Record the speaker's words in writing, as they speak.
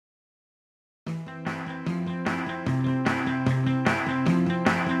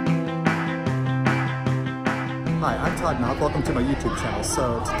Hi, I'm Todd Nauck. Welcome to my YouTube channel.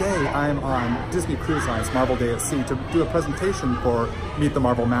 So today I'm on Disney Cruise Line's Marvel Day at Sea to do a presentation for Meet the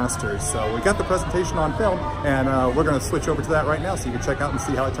Marvel Masters. So we got the presentation on film, and we're going to switch over to that right now so you can check out and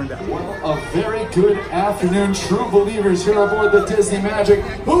see how it turned out. Well, a very good afternoon, true believers here aboard the Disney Magic.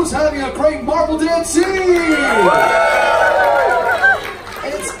 Who's having a great Marvel Day at Sea?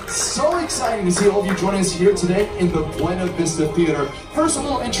 It's so exciting to see all of you join us here today in the Buena Vista Theater. First, a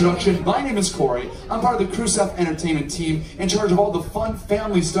little introduction. My name is Corey. I'm part of the Cruise Staff Entertainment team in charge of all the fun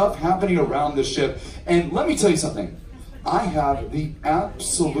family stuff happening around the ship. And let me tell you something. I have the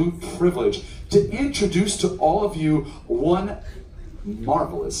absolute privilege to introduce to all of you one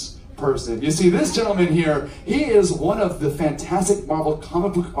marvelous person. You see, this gentleman here, he is one of the fantastic Marvel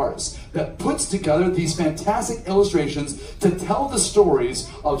comic book artists that puts together these fantastic illustrations to tell the stories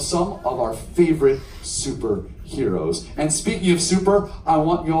of some of our favorite superheroes. And speaking of super, I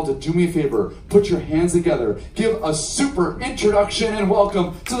want you all to do me a favor. Put your hands together. Give a super introduction and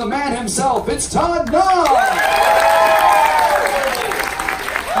welcome to the man himself. It's Todd Nauck!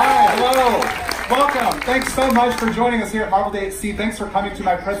 Hi, hello. Welcome. Thanks so much for joining us here at Marvel Day at Sea. Thanks for coming to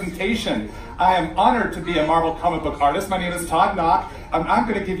my presentation. I am honored to be a Marvel comic book artist. My name is Todd Nauck. I'm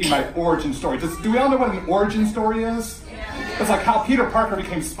going to give you my origin story. Do we all know what an origin story is? It's like how Peter Parker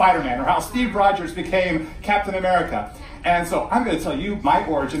became Spider-Man or how Steve Rogers became Captain America. And so I'm going to tell you my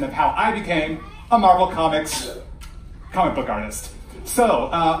origin of how I became a Marvel Comics comic book artist. So,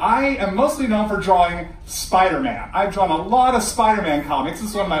 I am mostly known for drawing Spider-Man. I've drawn a lot of Spider-Man comics.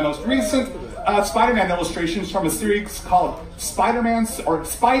 This is one of my most recent Spider-Man illustrations from a series called Spider-Man, or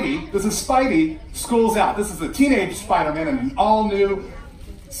Spidey. This is Spidey Schools Out. This is a teenage Spider-Man in an all-new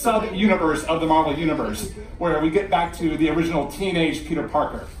sub-universe of the Marvel Universe, where we get back to the original teenage Peter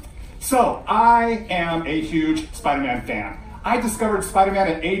Parker. So, I am a huge Spider-Man fan. I discovered Spider-Man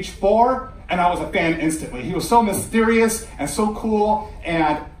at age 4, and I was a fan instantly. He was so mysterious and so cool,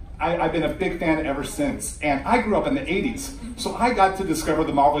 and I've been a big fan ever since. And I grew up in the 80s, so I got to discover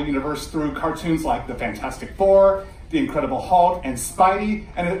the Marvel Universe through cartoons like the Fantastic Four, the Incredible Hulk, and Spider-Man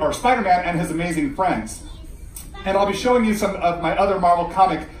and his amazing friends. And I'll be showing you some of my other Marvel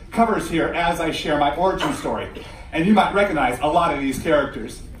comic covers here as I share my origin story. And you might recognize a lot of these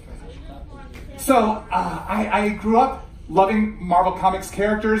characters. So I grew up loving Marvel Comics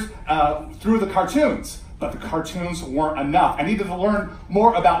characters through the cartoons, but the cartoons weren't enough. I needed to learn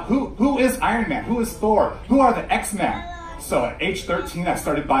more about who is Iron Man, who is Thor, who are the X-Men. So at age 13, I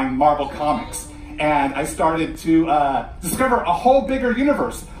started buying Marvel Comics, and I started to discover a whole bigger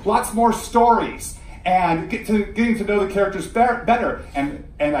universe, lots more stories, and getting to know the characters better. And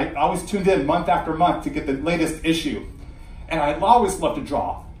I always tuned in month after month to get the latest issue. And I always loved to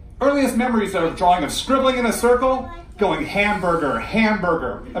draw. Earliest memories are drawing of scribbling in a circle, going hamburger,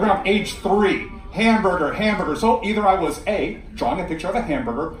 hamburger, around age 3, hamburger, hamburger. So either I was A, drawing a picture of a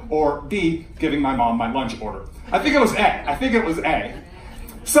hamburger, or B, giving my mom my lunch order. I think it was A.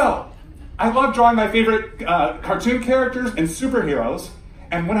 So, I love drawing my favorite cartoon characters and superheroes,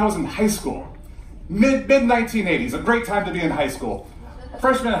 and when I was in high school, mid-1980s, a great time to be in high school.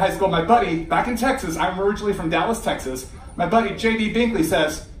 Freshman in high school, my buddy, back in Texas, I'm originally from Dallas, Texas, my buddy J.D. Binkley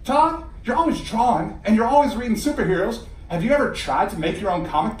says, "Todd, you're always drawing, and you're always reading superheroes. Have you ever tried to make your own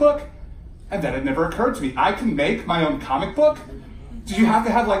comic book?" And that had never occurred to me. I can make my own comic book? Do you have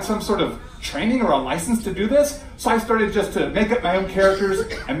to have like some sort of training or a license to do this? So I started just to make up my own characters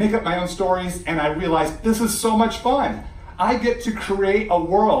and make up my own stories, and I realized this is so much fun. I get to create a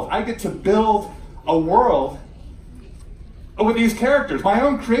world. I get to build a world with these characters, my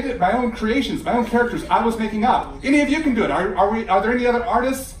own creations, my own characters I was making up. Any of you can do it. Are there any other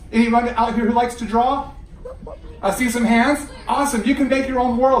artists? Anyone out here who likes to draw? I see some hands. Awesome. You can make your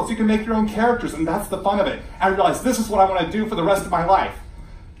own worlds. You can make your own characters, and that's the fun of it. I realized this is what I want to do for the rest of my life.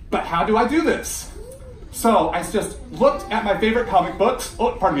 But how do I do this? So I just looked at my favorite comic books.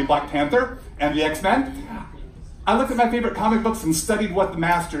 Oh, pardon me, Black Panther and the X-Men. I looked at my favorite comic books and studied what the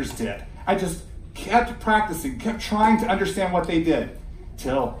masters did. I just kept practicing, kept trying to understand what they did,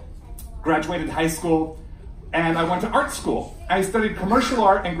 till graduated high school, and I went to art school. I studied commercial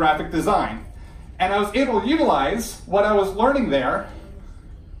art and graphic design, and I was able to utilize what I was learning there.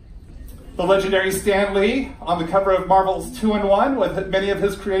 The legendary Stan Lee on the cover of Marvel's 2-in-1 with many of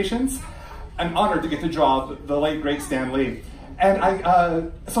his creations. I'm honored to get to draw the late great Stan Lee. And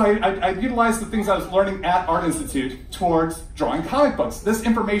I utilized the things I was learning at Art Institute towards drawing comic books. This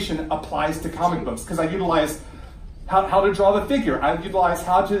information applies to comic books because I utilized how to draw the figure. I utilized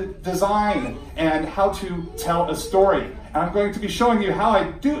how to design and how to tell a story. And I'm going to be showing you how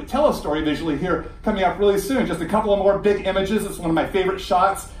I do tell a story visually here coming up really soon. Just a couple of more big images. It's one of my favorite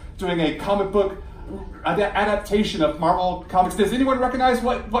shots, doing a comic book adaptation of Marvel Comics. Does anyone recognize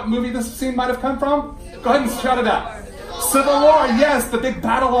what movie this scene might have come from? Go ahead and shout it out. Civil War, yes, the big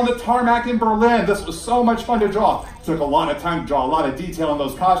battle on the tarmac in Berlin. This was so much fun to draw. It took a lot of time to draw, a lot of detail in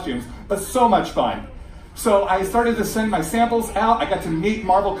those costumes, but so much fun. So I started to send my samples out. I got to meet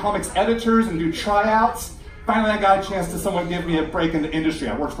Marvel Comics editors and do tryouts. Finally, I got a chance to someone give me a break in the industry.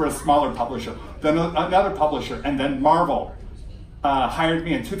 I worked for a smaller publisher, then another publisher, and then Marvel hired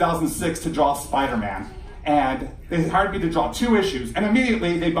me in 2006 to draw Spider-Man. And they hired me to draw 2 issues, and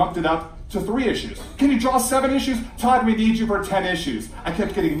immediately they bumped it up to 3 issues. Can you draw 7 issues? Todd, we need you for 10 issues. I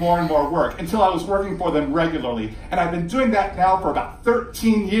kept getting more and more work until I was working for them regularly. And I've been doing that now for about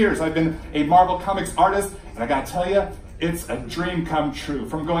 13 years. I've been a Marvel Comics artist, and I gotta tell you, it's a dream come true.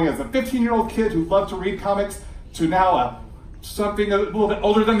 From going as a 15-year-old kid who loved to read comics to now something a little bit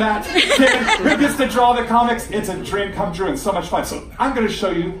older than that kid who gets to draw the comics. It's a dream come true and so much fun. So I'm gonna show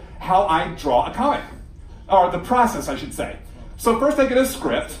you how I draw a comic, or the process, I should say. So first I get a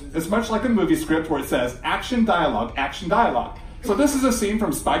script. It's much like a movie script where it says action, dialogue, action, dialogue. So this is a scene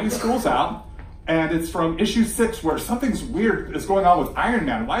from Spidey Schools Out, and it's from issue 6 where something's weird is going on with Iron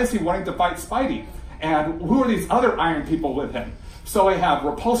Man. Why is he wanting to fight Spidey? And who are these other Iron people with him? So I have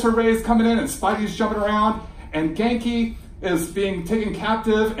repulsor rays coming in and Spidey's jumping around, and Genki is being taken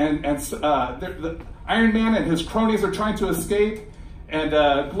captive, and the Iron Man and his cronies are trying to escape, and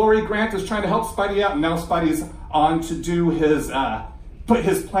Glory Grant is trying to help Spidey out, and now Spidey's on to do his, put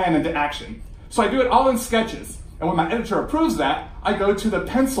his plan into action. So I do it all in sketches. And when my editor approves that, I go to the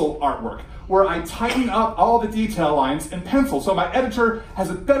pencil artwork, where I tighten up all the detail lines in pencil. So my editor has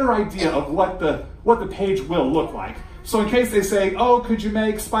a better idea of what the page will look like. So in case they say, oh, could you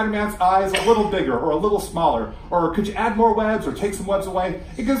make Spider-Man's eyes a little bigger or a little smaller? Or could you add more webs or take some webs away?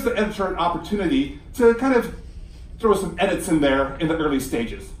 It gives the editor an opportunity to kind of throw some edits in there in the early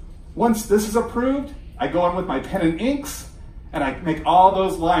stages. Once this is approved, I go in with my pen and inks, and I make all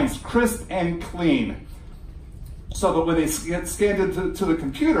those lines crisp and clean. So that when they get scanned into the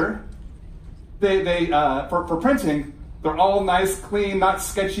computer, for printing, they're all nice, clean, not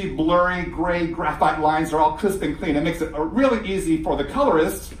sketchy, blurry, gray graphite lines. They're all crisp and clean. It makes it really easy for the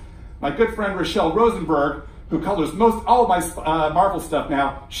colorists. My good friend Rochelle Rosenberg, who colors all of my Marvel stuff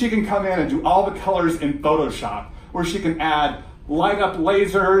now, she can come in and do all the colors in Photoshop, where she can add light up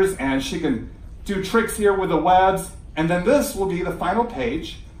lasers, and she can do tricks here with the webs. And then this will be the final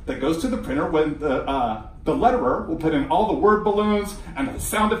page that goes to the printer when the letterer will put in all the word balloons and the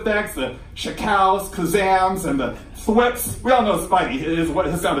sound effects, the shakaos, kazams, and the thwips. We all know Spidey is what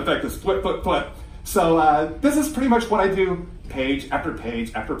his sound effect is, flip, flip, flip. So this is pretty much what I do page after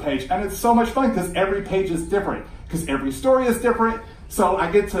page after page. And it's so much fun because every page is different, because every story is different. So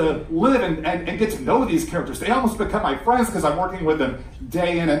I get to live and get to know these characters. They almost become my friends because I'm working with them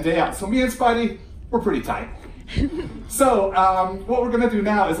day in and day out. So me and Spidey, we're pretty tight. So what we're gonna do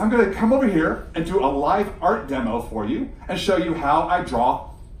now is I'm gonna come over here and do a live art demo for you and show you how I draw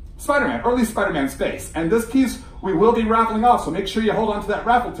Spider-Man, or at least Spider-Man's face. And this piece we will be raffling off, so make sure you hold on to that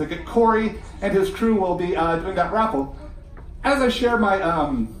raffle ticket. Corey and his crew will be doing that raffle. As I share my,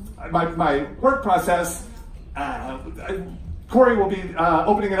 my work process, Corey will be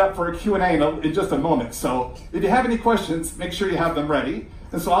opening it up for a Q&A in just a moment. So if you have any questions, make sure you have them ready.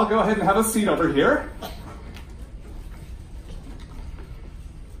 And so I'll go ahead and have a seat over here.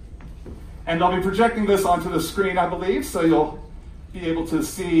 And I'll be projecting this onto the screen, I believe, so you'll be able to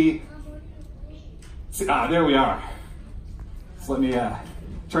see there we are. So let me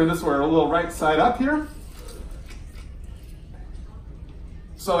turn this, we're a little right side up here.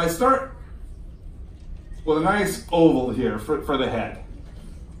 So I start with a nice oval here for the head.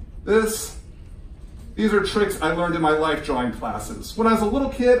 These are tricks I learned in my life drawing classes. When I was a little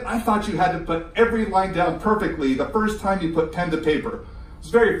kid, I thought you had to put every line down perfectly the first time you put pen to paper. It's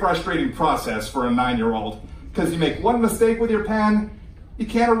a very frustrating process for a 9-year-old, because you make one mistake with your pen, you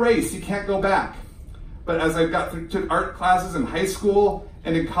can't erase, you can't go back. But as I got through art classes in high school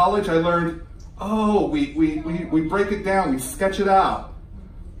and in college, I learned, oh, we break it down, we sketch it out.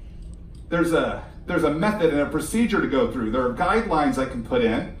 There's a method and a procedure to go through. There are guidelines I can put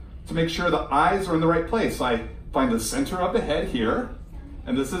in to make sure the eyes are in the right place. So I find the center of the head here,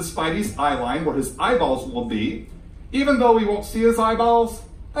 and this is Spidey's eye line where his eyeballs will be. Even though we won't see his eyeballs,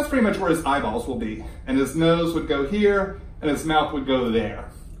 that's pretty much where his eyeballs will be. And his nose would go here, and his mouth would go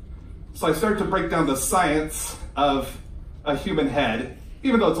there. So I start to break down the science of a human head,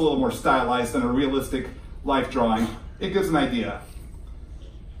 even though it's a little more stylized than a realistic life drawing. It gives an idea.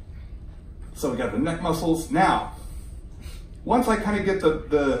 So we got the neck muscles. Now, once I kind of get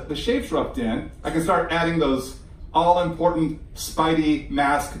the shapes roughed in, I can start adding those all-important Spidey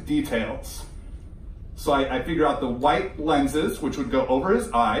mask details. So I figure out the white lenses, which would go over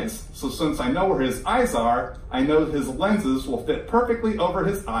his eyes. So since I know where his eyes are, I know his lenses will fit perfectly over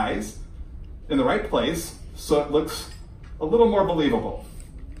his eyes in the right place, so it looks a little more believable.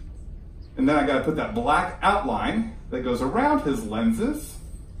 And then I gotta put that black outline that goes around his lenses.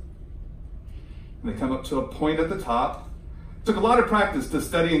 And they come up to a point at the top. Took a lot of practice to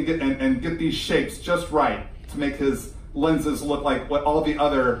study and get these shapes just right to make his lenses look like what all the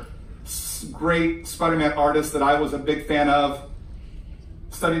other great Spider-Man artists that I was a big fan of,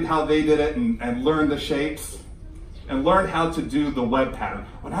 studied how they did it and learned the shapes and learned how to do the web pattern.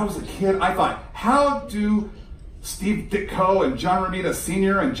 When I was a kid, I thought, how do Steve Ditko and John Romita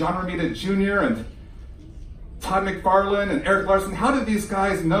Sr. and John Romita Jr. and Todd McFarlane and Eric Larson, how did these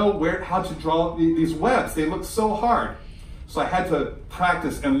guys know how to draw these webs? They look so hard. So I had to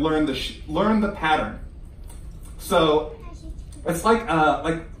practice and learn the pattern. So it's like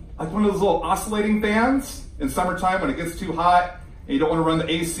one of those little oscillating fans in summertime when it gets too hot and you don't want to run the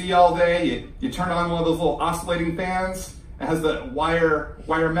AC all day. You turn on one of those little oscillating fans. It has the wire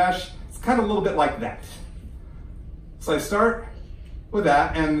mesh. It's kind of a little bit like that. So I start with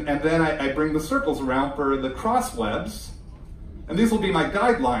that, and then I bring the circles around for the cross webs. And these will be my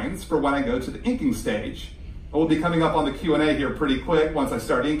guidelines for when I go to the inking stage. We'll be coming up on the Q&A here pretty quick. Once I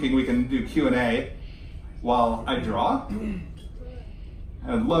start inking, we can do Q&A while I draw.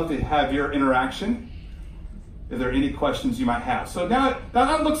 I'd love to have your interaction if there are any questions you might have. So now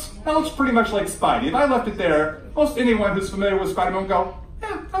that looks pretty much like Spidey. If I left it there, most anyone who's familiar with Spider-Man would go,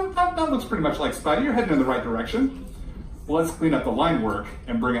 yeah, that looks pretty much like Spidey. You're heading in the right direction. Well, let's clean up the line work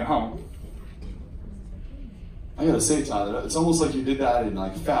and bring it home. I gotta say, Todd, it's almost like you did that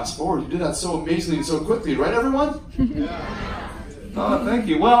in fast forward. You did that so amazingly and so quickly, right, everyone? Yeah. Oh, thank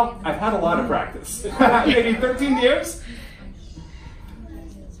you. Well, I've had a lot of practice. Maybe 13 years.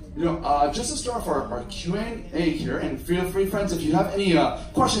 You know, just to start off our Q&A here, and feel free, friends, if you have any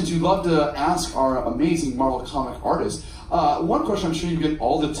questions you'd love to ask our amazing Marvel comic artists. One question I'm sure you get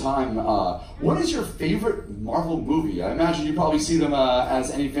all the time, what is your favorite Marvel movie? I imagine you probably see them as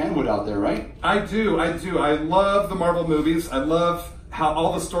any fan would out there, right? I do. I love the Marvel movies. I love how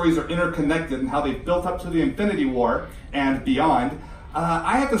all the stories are interconnected and how they built up to the Infinity War and beyond.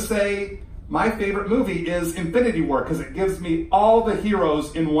 I have to say, my favorite movie is Infinity War because it gives me all the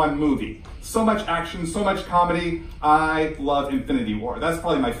heroes in one movie. So much action, so much comedy. I love Infinity War. That's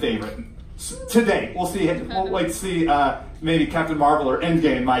probably my favorite. Today, we'll see. We'll wait to see. Maybe Captain Marvel or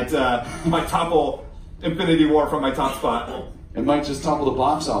Endgame might topple Infinity War from my top spot. It might just topple the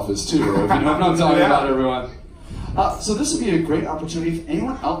box office too. If you know what I'm talking about, everyone. So this would be a great opportunity if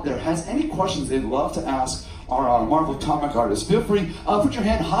anyone out there has any questions they'd love to ask our Marvel comic artists. Feel free, put your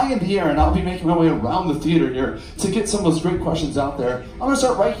hand high in the air, and I'll be making my way around the theater here to get some of those great questions out there. I'm going to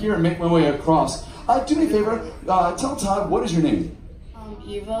start right here and make my way across. Do me a favor, tell Todd, what is your name?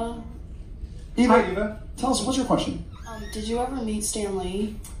 Eva. Eva. Hi, Eva. Tell us, what's your question? Did you ever meet Stan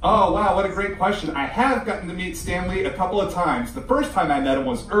Lee? Oh, wow, what a great question. I have gotten to meet Stan Lee a couple of times. The first time I met him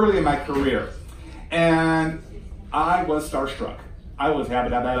was early in my career, and I was starstruck. I was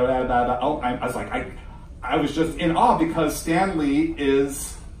I was just in awe because Stan Lee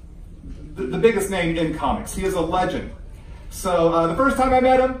is the biggest name in comics. He is a legend. So the first time I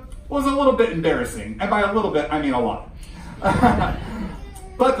met him was a little bit embarrassing, and by a little bit, I mean a lot.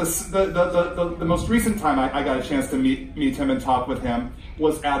 But the most recent time I got a chance to meet him and talk with him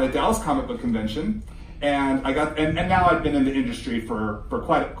was at a Dallas comic book convention, and now I've been in the industry for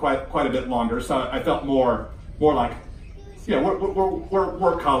quite a bit longer, so I felt more like, yeah, we're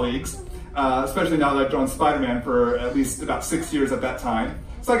work colleagues, especially now that I've drawn Spider-Man for at least about 6 years at that time.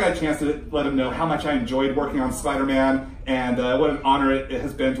 So I got a chance to let him know how much I enjoyed working on Spider-Man, and what an honor it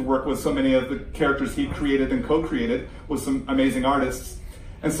has been to work with so many of the characters he created and co-created with some amazing artists.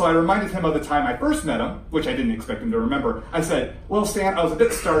 And so I reminded him of the time I first met him, which I didn't expect him to remember. I said, well, Stan, I was a bit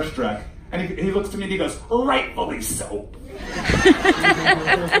starstruck. And he looks to me and he goes, rightfully so.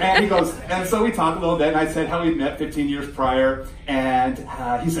 And he goes, and so we talked a little bit, and I said how we met 15 years prior, and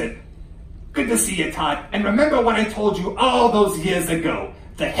he said, good to see you, Todd. And remember what I told you all those years ago,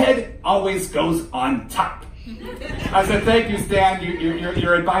 the head always goes on top. I said, thank you, Stan.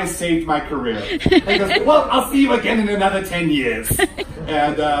 Your advice saved my career. And he goes, well, I'll see you again in another 10 years.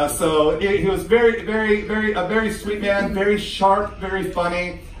 And so he was a very sweet man, very sharp, very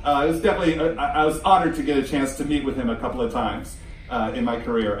funny. It was definitely, I was honored to get a chance to meet with him a couple of times in my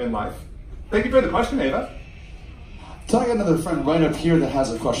career and life. Thank you for the question, Ava. So I got another friend right up here that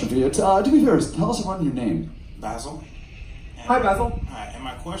has a question for you. Do me a favor, tell us about your name. Basil. Hi, Basil. Hi, and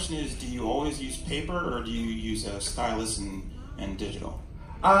my question is, do you always use paper or do you use a stylus and digital?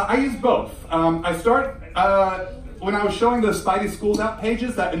 I use both. I start, when I was showing the Spidey Schools Out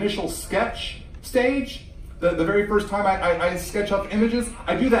pages, that initial sketch stage, the very first time I sketch up images,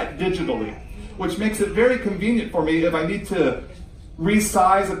 I do that digitally, which makes it very convenient for me if I need to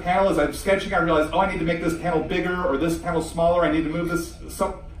resize a panel as I'm sketching. I realize, oh, I need to make this panel bigger or this panel smaller. I need to move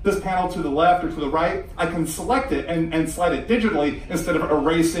this panel to the left or to the right. I can select it and slide it digitally instead of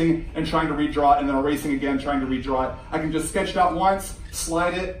erasing and trying to redraw it and then erasing again, trying to redraw it. I can just sketch it out once,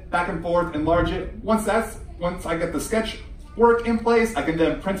 slide it back and forth, enlarge it. Once I get the sketch work in place, I can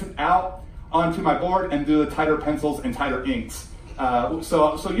then print it out onto my board and do the tighter pencils and tighter inks.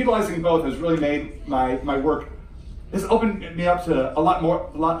 So utilizing both has really made my work, has opened me up to a lot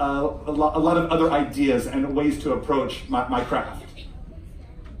of other ideas and ways to approach my craft.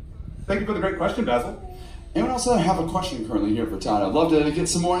 Thank you for the great question, Basil. Anyone else have a question currently here for Todd? I'd love to get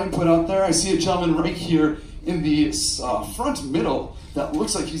some more input out there. I see a gentleman right here in the front middle that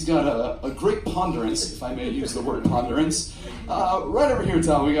looks like he's got a great ponderance, if I may use the word ponderance. Right over here,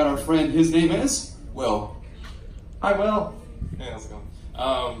 Todd, we got our friend. His name is? Will. Hi, Will. Hey, how's it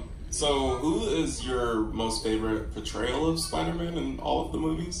going? So who is your most favorite portrayal of Spider-Man in all of the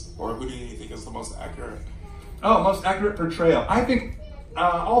movies? Or who do you think is the most accurate? Oh, most accurate portrayal. I think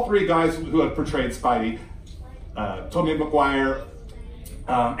all three guys who have portrayed Spidey, Tobey Maguire,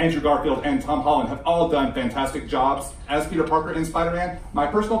 Andrew Garfield, and Tom Holland have all done fantastic jobs as Peter Parker in Spider-Man. My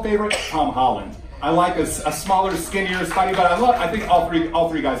personal favorite, Tom Holland. I like a smaller, skinnier Spidey, but I think all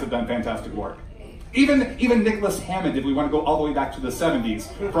three guys have done fantastic work. Even Nicholas Hammond, if we want to go all the way back to the 70s,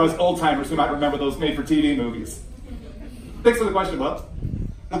 for us old timers who might remember those made-for-TV movies. Thanks for the question, Will.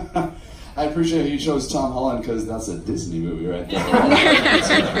 I appreciate you chose Tom Holland because that's a Disney movie right there.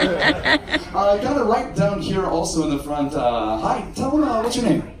 I got it right down here also in the front. Hi, tell them what's your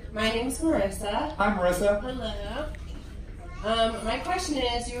name? My name's Marissa. Hi, Marissa. Hello. My question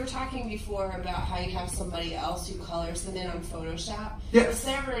is, you were talking before about how you have somebody else who colors them in on Photoshop. Yes. Was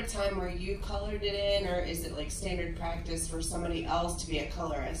there ever a time where you colored it in, or is it like standard practice for somebody else to be a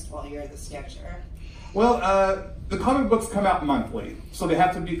colorist while you're the sketcher? Well, the comic books come out monthly, so they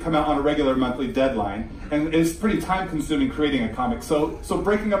have to come out on a regular monthly deadline, and it's pretty time-consuming creating a comic. So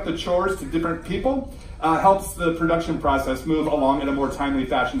breaking up the chores to different people helps the production process move along in a more timely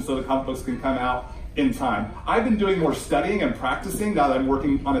fashion so the comic books can come out in time. I've been doing more studying and practicing now that I'm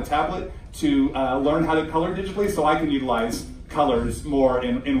working on a tablet to learn how to color digitally so I can utilize colors more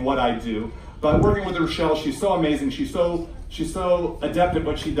in what I do. But working with Rochelle, she's so amazing. She's so adept at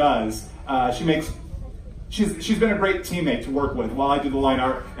what she does. She's been a great teammate to work with while I do the line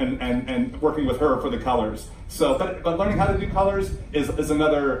art and working with her for the colors. So, but learning how to do colors is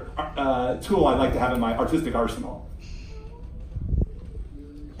another tool I'd like to have in my artistic arsenal.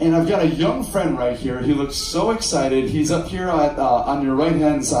 And I've got a young friend right here. He looks so excited. He's up here on your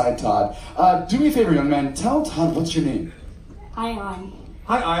right-hand side, Todd. Do me a favor, young man. Tell Todd what's your name. Ion.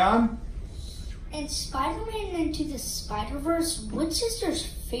 Hi, Ion. In Spider-Man Into the Spider-Verse, which is your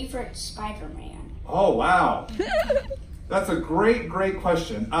favorite Spider-Man? Oh, wow. That's a great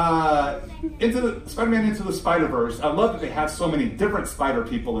question. Spider-Man Into the Spider-Verse, I love that they have so many different spider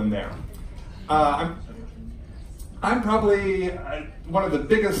people in there. I'm probably one of the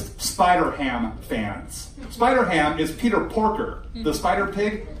biggest Spider-Ham fans. Spider-Ham is Peter Porker, the Spider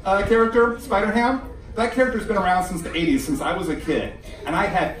Pig character, Spider-Ham. That character's been around since the 80s, since I was a kid. And I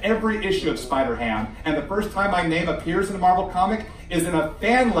had every issue of Spider-Ham. And the first time my name appears in a Marvel comic is in a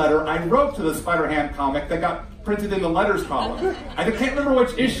fan letter I wrote to the Spider-Ham comic that got printed in the letters column. I can't remember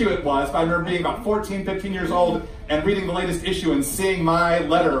which issue it was, but I remember being about 14, 15 years old and reading the latest issue and seeing my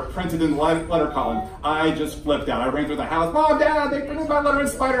letter printed in the letter column. I just flipped out. I ran through the house, Mom, Dad, they printed my letter in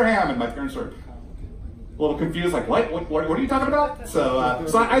Spider-Ham. And my parents were a little confused, like, what are you talking about? So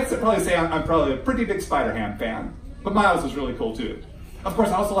I'd probably say I'm probably a pretty big Spider-Ham fan. But Miles is really cool too. Of course,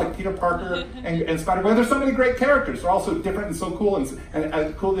 I also like Peter Parker and Spider-Man. There's so many great characters. They're all so different and so cool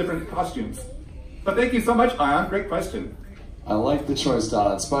and cool different costumes. But thank you so much, Ion. Great question. I like the choice,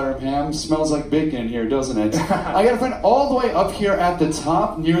 Todd. Spider-Ham smells like bacon here, doesn't it? I got a friend all the way up here at the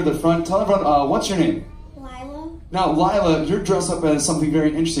top near the front. Tell everyone, what's your name? Lila. Now, Lila, you're dressed up as something very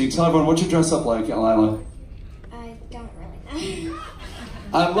interesting. Tell everyone what you dress up like, Lila. I don't really know.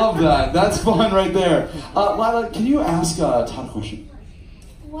 I love that. That's fun right there. Lila, can you ask Todd a question?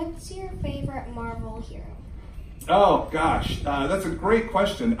 What's your favorite Marvel hero? Oh, gosh. That's a great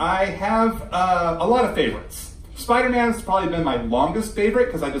question. I have a lot of favorites. Spider-Man has probably been my longest favorite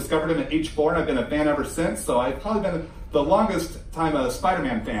because I discovered him at age 4 and I've been a fan ever since. So I've probably been the longest time a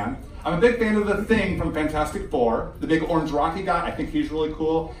Spider-Man fan. I'm a big fan of the Thing from Fantastic Four, the big orange Rocky guy. I think he's really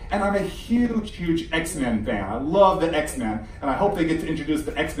cool. And I'm a huge X-Men fan. I love the X-Men, and I hope they get to introduce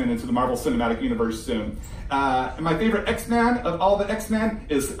the X-Men into the Marvel Cinematic Universe soon. And my favorite X-Man of all the X-Men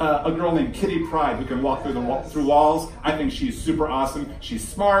is a girl named Kitty Pryde who can walk through walls. I think she's super awesome. She's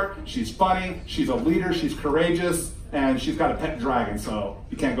smart, she's funny, she's a leader, she's courageous, and she's got a pet dragon, so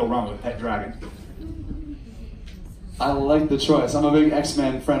you can't go wrong with a pet dragon. I like the choice. I'm a big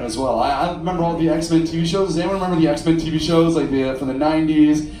X-Men friend as well. I remember all the X-Men TV shows. Does anyone remember the X-Men TV shows, like from the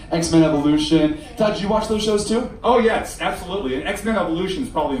 90s, X-Men Evolution? Todd, did you watch those shows too? Oh yes, absolutely. And X-Men Evolution is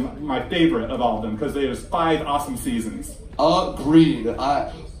probably my favorite of all of them because there's 5 awesome seasons. Agreed.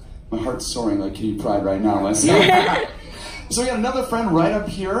 My heart's soaring like Kitty Pryde right now myself. So we got another friend right up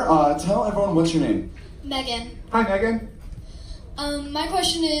here. Tell everyone what's your name. Megan. Hi, Megan. My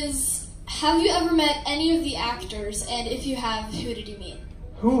question is, have you ever met any of the actors? And if you have, who did you meet?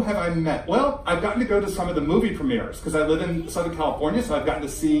 Who have I met? Well, I've gotten to go to some of the movie premieres because I live in Southern California, so I've gotten to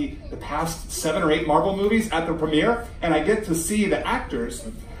see the past 7 or 8 Marvel movies at the premiere, and I get to see the actors,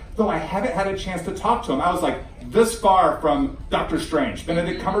 though I haven't had a chance to talk to them. I was like this far from Doctor Strange.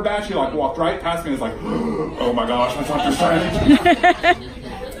 Benedict Cumberbatch, he like walked right past me and was like, oh my gosh, that's Doctor Strange.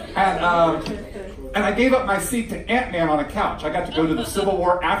 And I gave up my seat to Ant-Man on a couch. I got to go to the Civil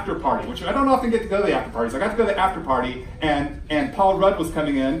War after party, which I don't often get to go to the after parties. I got to go to the after party, and Paul Rudd was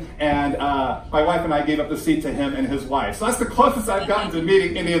coming in, and my wife and I gave up the seat to him and his wife. So that's the closest I've gotten to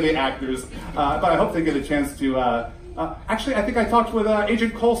meeting any of the actors. But I hope they get a chance to. Actually, I think I talked with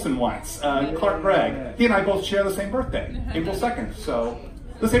Agent Coulson once, Clark Gregg. He and I both share the same birthday, April 2nd. So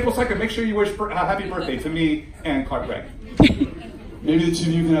this April 2nd, make sure you wish happy birthday to me and Clark Gregg. Maybe the two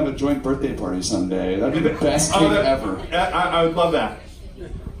of you can have a joint birthday party someday. That'd be the best cake ever. I would love that.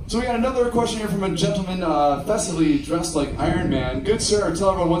 So we got another question here from a gentleman festively dressed like Iron Man. Good sir, tell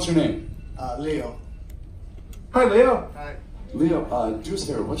everyone what's your name. Leo. Hi, Leo. Hi. Leo, do us a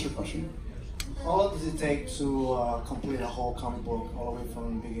favor, what's your question? How long does it take to complete a whole comic book, all the way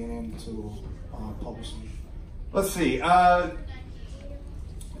from beginning to publishing? Let's see.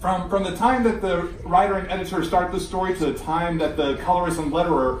 From the time that the writer and editor start the story to the time that the colorist and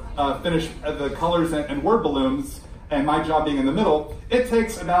letterer finish the colors and word balloons, and my job being in the middle, it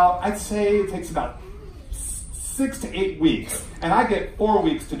takes about, I'd say it takes about 6 to 8 weeks. And I get 4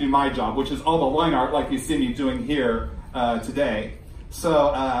 weeks to do my job, which is all the line art like you see me doing here today.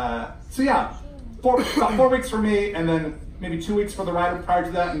 So yeah, about 4 weeks for me, and then maybe 2 weeks for the writer prior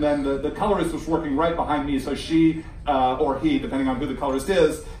to that, and then the colorist was working right behind me, so she or he, depending on who the colorist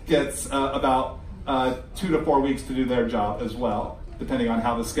is, gets about 2 to 4 weeks to do their job as well, depending on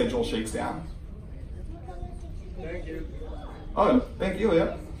how the schedule shakes down. Thank you. Oh, thank you,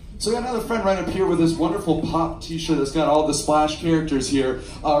 Leah. So we got another friend right up here with this wonderful pop t-shirt that's got all the Splash characters here.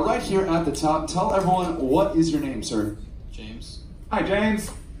 Right here at the top, tell everyone, what is your name, sir? James. Hi,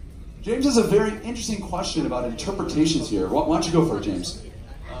 James. James has a very interesting question about interpretations here. Why don't you go for it, James?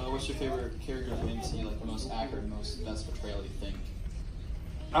 What's your favorite character from MCU, like the most accurate, best portrayal you think?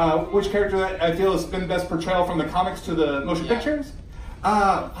 Which character that I feel has been the best portrayal from the comics to the motion pictures?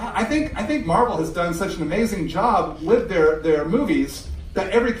 I think Marvel has done such an amazing job with their movies that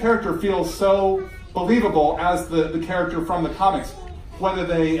every character feels so believable as the character from the comics. Whether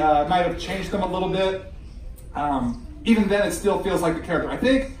they might have changed them a little bit, even then it still feels like the character. I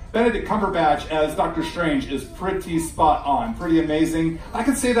think Benedict Cumberbatch as Doctor Strange is pretty spot on, pretty amazing. I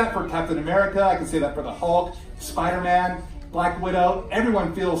can say that for Captain America, I can say that for the Hulk, Spider-Man, Black Widow.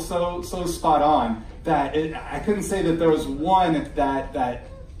 Everyone feels so spot on that I couldn't say that there was one that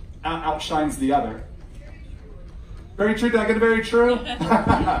outshines the other. Very true, did I get it very true?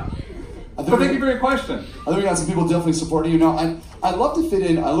 So thank you for your question. I think we got some people definitely supporting you. Now, I'd love to fit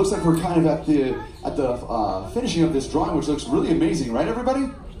in. It looks like we're kind of at the finishing of this drawing, which looks really amazing, right, everybody?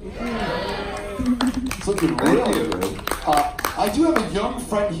 It's looking really good. I do have a young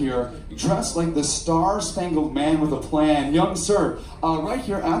friend here, dressed like the Star-Spangled Man with a plan. Young sir, right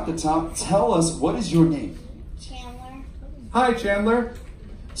here at the top, tell us, what is your name? Chandler. Hi, Chandler.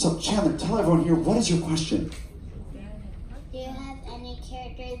 So, Chandler, tell everyone here, what is your question? Do you have any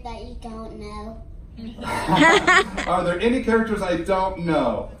characters that you don't know? Are there any characters I don't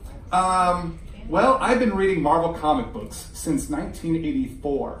know? Well, I've been reading Marvel comic books since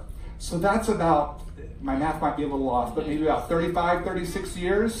 1984. So that's about, my math might be a little off, but maybe about 35, 36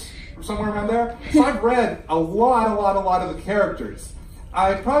 years, or somewhere around there. So I've read a lot of the characters.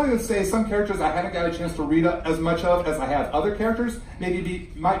 I probably would say some characters I haven't got a chance to read as much of as I have other characters.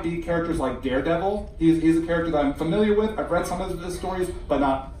 Might be characters like Daredevil. He's a character that I'm familiar with. I've read some of his stories, but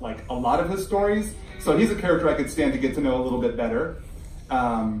not like a lot of his stories. So he's a character I could stand to get to know a little bit better.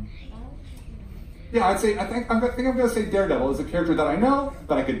 Yeah, I think I'm going to say Daredevil is a character that I know,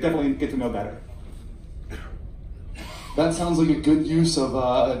 but I could definitely get to know better. That sounds like a good use of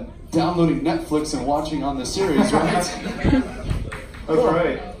downloading Netflix and watching on the series, right? That's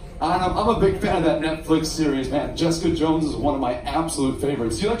right. I'm a big fan of that Netflix series, man. Jessica Jones is one of my absolute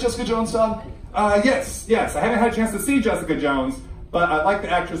favorites. Do you like Jessica Jones, Todd? Yes. I haven't had a chance to see Jessica Jones, but I like the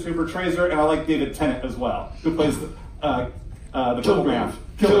actress who portrays her, and I like David Tennant as well, who plays the Kilgrave.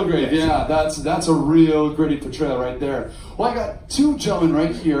 Kilgrave, yeah, that's a real gritty portrayal right there. Well, I got two gentlemen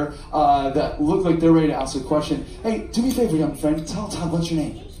right here that look like they're ready to ask a question. Hey, do me a favor, young friend. Tell Todd what's your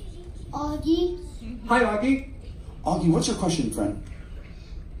name. Augie. Hi, Augie. Augie, what's your question, friend?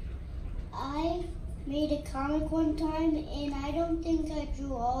 I made a comic one time, and I don't think I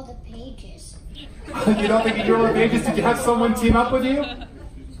drew all the pages. You don't think you drew all the pages? Did you have someone team up with you?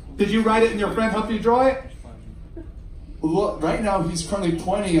 Did you write it and your friend helped you draw it? Look, right now he's currently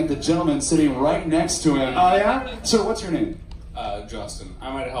pointing at the gentleman sitting right next to him. Oh, yeah? Sir, what's your name? Justin.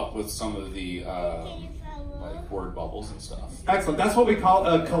 I might help with some of the like word bubbles and stuff. Excellent. That's what we call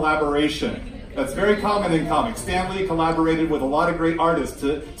a collaboration. That's very common in comics. Stan Lee collaborated with a lot of great artists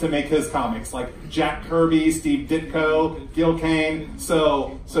to make his comics, like Jack Kirby, Steve Ditko, Gil Kane.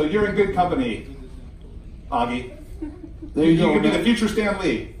 So you're in good company, Augie. There you go. You could be the future Stan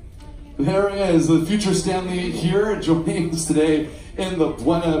Lee. There is the future Stan Lee here joining us today in the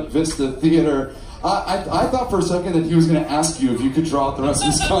Buena Vista Theater. I thought for a second that he was going to ask you if you could draw out the rest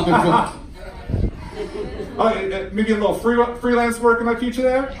of his comic book. Maybe a little freelance work in my future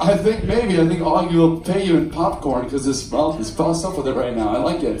there? I think Augie will pay you in popcorn because he's fussed up with it right now. I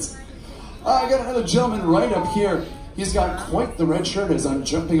like it. I got another gentleman right up here. He's got quite the red shirt as I'm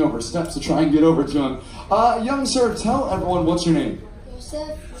jumping over steps to try and get over to him. Young sir, tell everyone what's your name.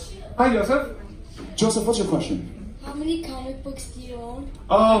 Joseph. Hi, Joseph. Joseph, what's your question? How many comic books do you own?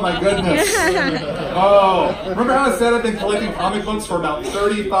 Oh my goodness. Oh, remember how I said I've been collecting comic books for about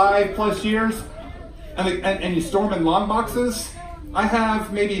 35 plus years? And you store them in long boxes? I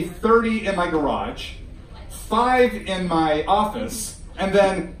have maybe 30 in my garage, 5 in my office, and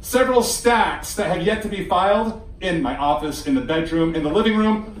then several stacks that have yet to be filed in my office, in the bedroom, in the living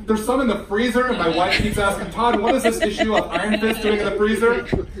room. There's some in the freezer, and my wife keeps asking, Todd, what is this issue of Iron Fist doing in the freezer?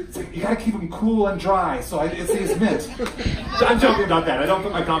 It's like, you gotta keep them cool and dry, so it stays mint. I'm joking about that. I don't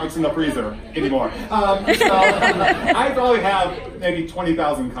put my comics in the freezer anymore. So I probably have maybe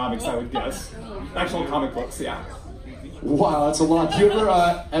 20,000 comics, I would guess. Actual comic books, yeah. Wow, that's a lot. Do you ever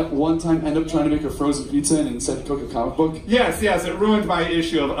at one time end up trying to make a frozen pizza and instead cook a comic book? Yes, it ruined my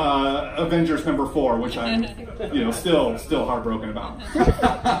issue of Avengers #4, which I'm still heartbroken about.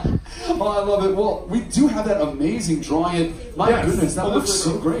 Oh, I love it. Well, we do have that amazing drawing. My goodness, that looks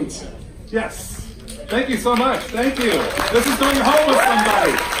so great. Yes. Thank you so much. Thank you. This is going home with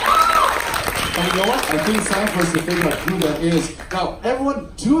somebody. And you know what? I think it's time for us to figure out who that is. Now,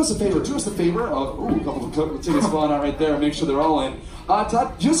 everyone, do us a favor. Do us a favor. A couple of tickets falling out right there. Make sure they're all in.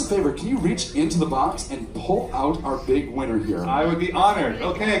 Todd, do us a favor. Can you reach into the box and pull out our big winner here? I would be honored.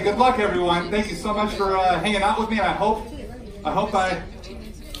 Okay, good luck, everyone. Thank you so much for hanging out with me. And I hope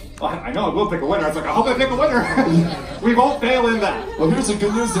I know I will pick a winner. It's like, I hope I pick a winner. We won't fail in that. Well, here's the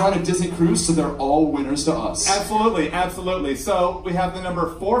good news. They're on a Disney cruise, so they're all winners to us. Absolutely. So we have the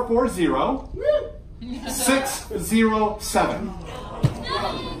number 440607.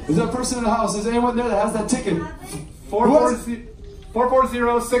 Is there a person in the house? Is anyone there that has that ticket?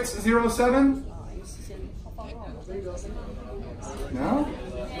 440607? No?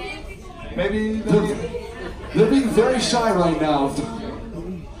 Maybe they're being very shy right now.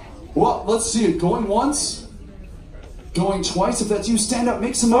 Well, let's see it. Going once, going twice. If that's you, stand up,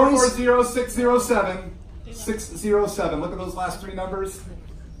 make some noise. 440607. 607. Look at those last 3 numbers.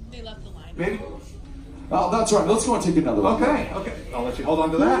 They left the line. Maybe. Oh, that's right. Let's go and take another one. Okay. I'll let you hold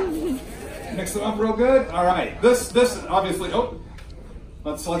on to that. Mix them up real good. All right. This obviously. Oh,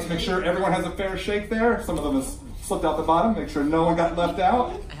 let's make sure everyone has a fair shake there. Some of them has slipped out the bottom. Make sure no one got left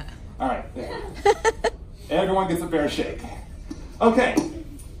out. All right. There. Everyone gets a fair shake. Okay.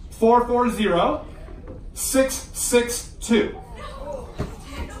 440662.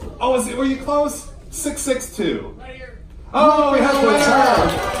 Oh, were you close? 662. Oh, we have a winner!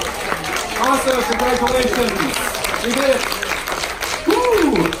 Awesome, congratulations. We did it.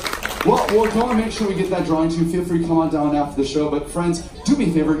 Woo! Well, we're going to make sure we get that drawing too. Feel free to come on down after the show. But friends, do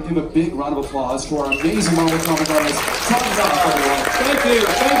me a favor, give a big round of applause to our amazing Marvel comic artist, Todd Nauck, everyone. Thank you.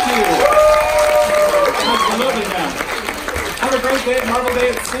 Absolutely, man. Have a great day at Marvel Day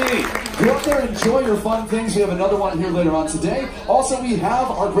at Sea. Go out there, enjoy your fun things. We have another one here later on today. Also, we have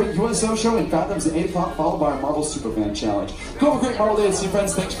our great USO show in Fathoms at 8 o'clock, followed by our Marvel Superfan Challenge. Go have a great Marvel Day at Sea,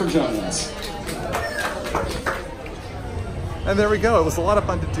 friends. Thanks for joining us. And there we go. It was a lot of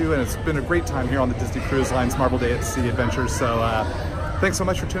fun to do, and it's been a great time here on the Disney Cruise Line's Marble Day at Sea adventures. So thanks so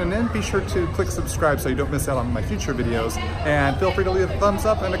much for tuning in. Be sure to click subscribe so you don't miss out on my future videos. And feel free to leave a thumbs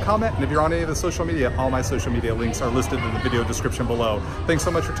up and a comment. And if you're on any of the social media, all my social media links are listed in the video description below. Thanks so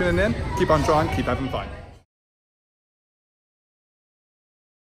much for tuning in. Keep on drawing, keep having fun.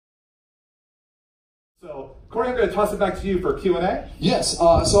 So, Corey, I'm going to toss it back to you for Q&A. Yes,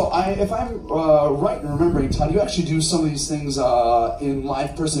 if I'm right in remembering, Todd, you actually do some of these things in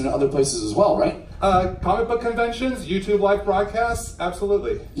live person and other places as well, right? Comic book conventions, YouTube live broadcasts,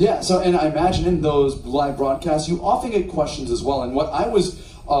 absolutely. Yeah, and I imagine in those live broadcasts, you often get questions as well. And what I was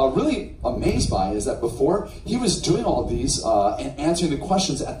really amazed by is that before, he was doing all of these and answering the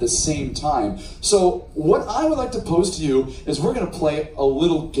questions at the same time. So what I would like to pose to you is we're going to play a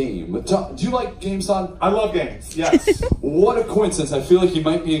little game. Do you like games, Todd? I love games, yes. What a coincidence. I feel like you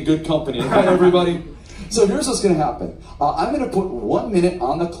might be in good company. Hi, everybody. So here's what's going to happen. I'm going to put 1 minute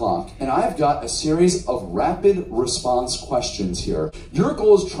on the clock, and I've got a series of rapid response questions here. Your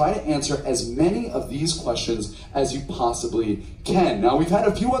goal is to try to answer as many of these questions as you possibly can. Now, we've had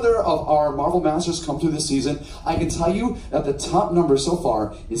a few other of our Marvel Masters come through this season. I can tell you that the top number so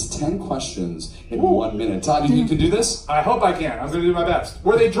far is 10 questions in 1 minute. Todd, you can do this? I hope I can. I'm going to do my best.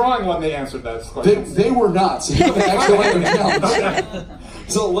 Were they drawing when they answered those questions? They were not, so you have an extra layer challenge.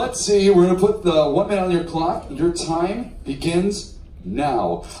 So let's see, we're going to put the 1 minute on your clock. Your time begins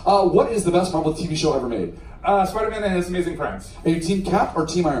now. What is the best Marvel TV show ever made? Spider-Man and His Amazing Friends. Are you Team Cap or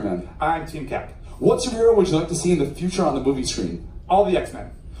Team Iron Man? I'm Team Cap. What superhero would you like to see in the future on the movie screen? All the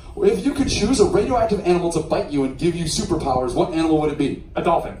X-Men. If you could choose a radioactive animal to bite you and give you superpowers, what animal would it be? A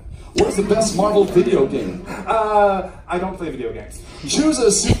dolphin. What is the best Marvel video game? I don't play video games. Choose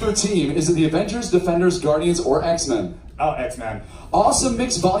a super team. Is it the Avengers, Defenders, Guardians, or X-Men? Oh, X-Men. Awesome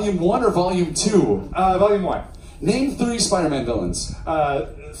Mix Volume 1 or Volume 2? Volume 1. Name 3 Spider-Man villains.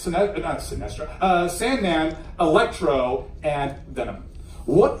 Sinestro. Sandman, Electro, and Venom.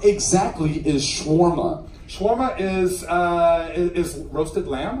 What exactly is shawarma? Shawarma is roasted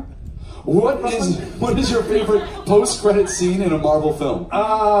lamb. What is your favorite post-credit scene in a Marvel film?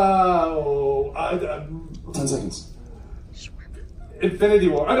 10 seconds. Infinity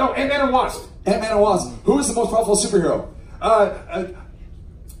War. Oh no, Ant-Man and Wasp. Ant-Man and Wasp. Who is the most powerful superhero?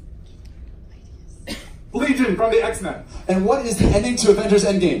 Legion from the X-Men. And what is the ending to Avengers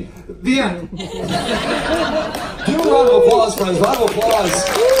Endgame? The end. Give a round of applause, friends. Round of applause.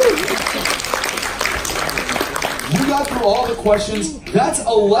 You got through all the questions. That's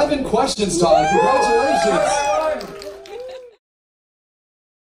 11 questions, Todd. Congratulations.